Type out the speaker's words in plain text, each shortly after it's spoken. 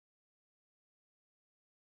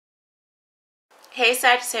Hey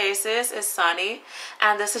Sagittarius, it's Sunny,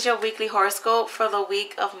 and this is your weekly horoscope for the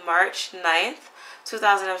week of March 9th,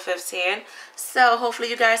 2015. So hopefully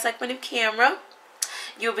you guys like my new camera.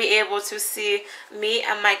 You'll be able to see me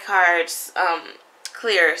and my cards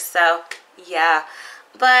clear. So yeah.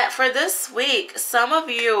 But for this week, some of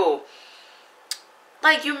you,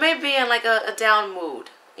 like, you may be in like a down mood,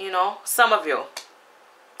 some of you.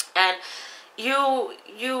 And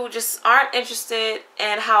you just aren't interested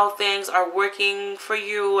in how things are working for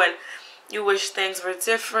you, and you wish things were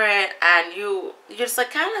different, and you're just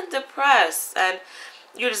like kind of depressed, and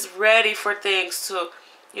you're just ready for things to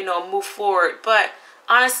move forward. But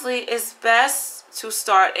honestly, it's best to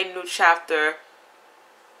start a new chapter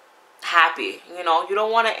happy. You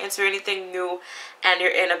don't want to enter anything new and you're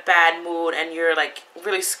in a bad mood and you're like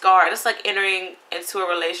really scarred. It's like entering into a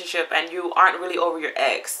relationship and you aren't really over your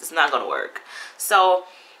ex. It's not gonna work. So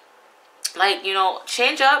like,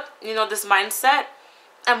 change up this mindset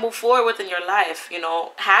and move forward within your life,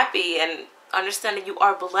 happy and understanding you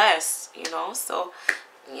are blessed. So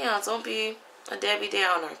yeah, don't be a Debbie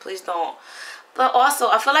Downer, please don't. But also,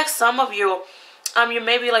 I feel like some of you you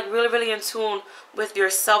may be like really in tune with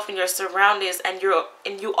yourself and your surroundings, and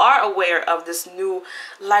you are aware of this new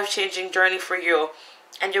life-changing journey for you,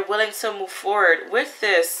 and you're willing to move forward with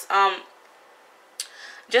this.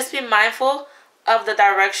 Just be mindful of the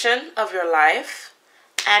direction of your life,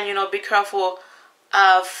 and be careful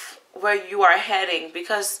of where you are heading,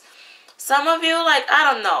 because some of you, like,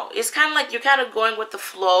 I don't know, it's kind of like you're kind of going with the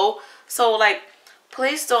flow. So like,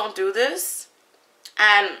 please don't do this,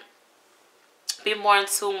 and be more in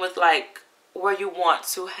tune with like where you want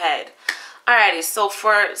to head. Alrighty, so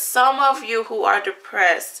for some of you who are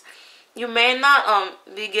depressed, you may not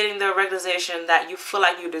be getting the recognition that you feel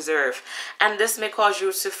like you deserve, and this may cause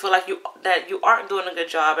you to feel like you aren't doing a good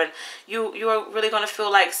job, and you are really going to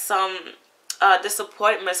feel like some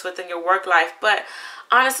disappointments within your work life. But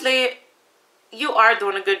honestly, you are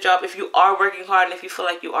doing a good job. If you are working hard, and if you feel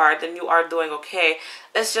like you are, then you are doing okay.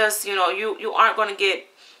 It's just you aren't going to get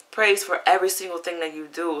praise for every single thing that you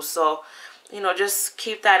do. So just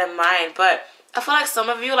keep that in mind. But I feel like some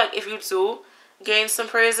of you, like, if you do gain some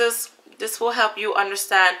praises, this will help you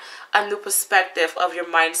understand a new perspective of your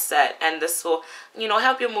mindset, and this will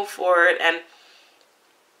help you move forward, and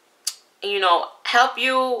help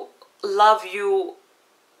you love you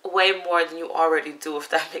way more than you already do, if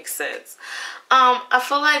that makes sense. I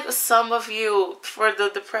feel like some of you, for the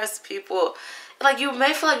depressed people, like, you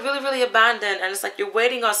may feel like really abandoned, and it's like you're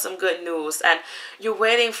waiting on some good news, and you're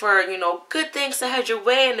waiting for good things to head your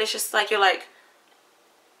way, and it's just like you're like,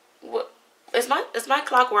 what is my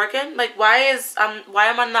clock working? Like, why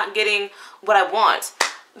am I not getting what I want?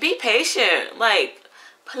 Be patient. Like,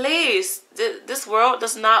 please, this world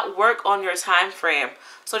does not work on your time frame,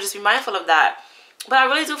 so just be mindful of that. But I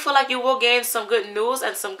really do feel like you will gain some good news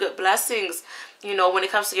and some good blessings, when it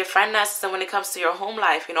comes to your finances and when it comes to your home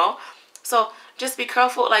life, So just be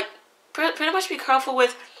careful, like, pretty much be careful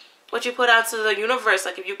with what you put out to the universe.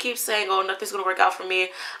 Like, if you keep saying, oh, nothing's going to work out for me,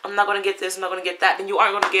 I'm not going to get this, I'm not going to get that, then you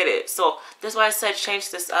aren't going to get it. So that's why I said change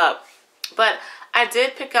this up. But I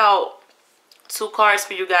did pick out 2 cards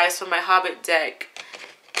for you guys from my Hobbit deck.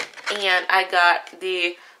 And I got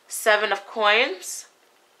the 7 of Coins.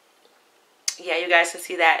 Yeah, you guys can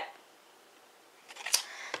see that.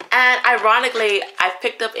 And ironically, I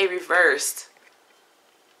picked up a reversed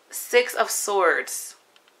 6 of Swords,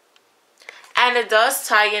 and it does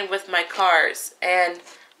tie in with my cards. And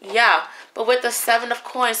yeah, but with the 7 of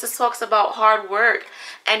Coins, this talks about hard work,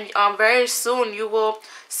 and very soon you will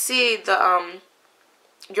see the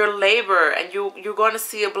your labor, and you're going to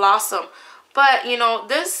see it blossom. But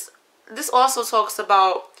this also talks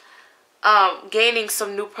about gaining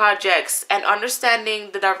some new projects and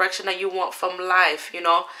understanding the direction that you want from life.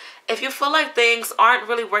 If you feel like things aren't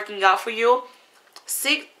really working out for you,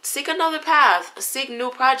 seek another path, seek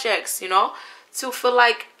new projects, to feel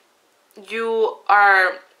like you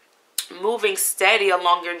are moving steady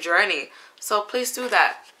along your journey. So please do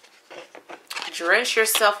that. Drench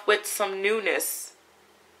yourself with some newness.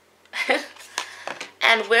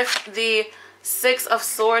 And with the 6 of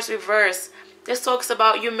Swords reverse, this talks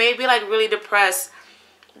about you may be like really depressed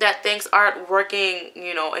that things aren't working,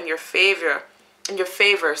 in your favor.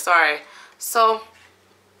 Sorry. So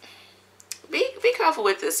be careful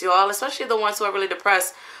with this, y'all, especially the ones who are really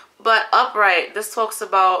depressed. But upright, this talks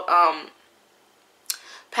about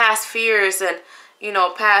past fears and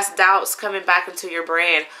past doubts coming back into your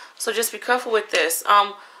brain. So just be careful with this.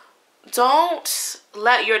 Don't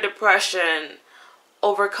let your depression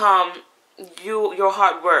overcome your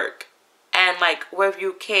hard work and like where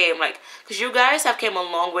you came, like, because you guys have came a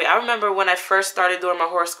long way. I remember when I first started doing my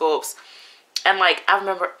horoscopes, and like I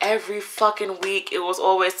remember every fucking week it was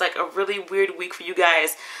always like a really weird week for you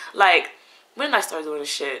guys. Like, when did I start doing this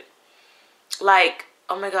shit? Like,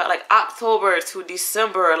 oh my god, like October to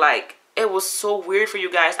December, like it was so weird for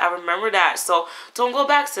you guys. I remember that. So don't go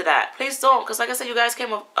back to that, please don't, because like I said, you guys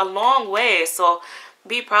came a long way. So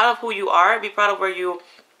be proud of who you are, be proud of where you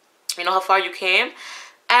know, how far you came,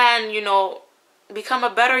 and you know, become a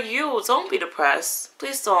better you. Don't be depressed,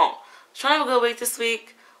 please don't. Try to have a good week this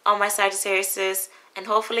week on my Sagittarius, and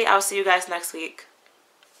hopefully I'll see you guys next week.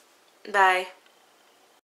 Bye.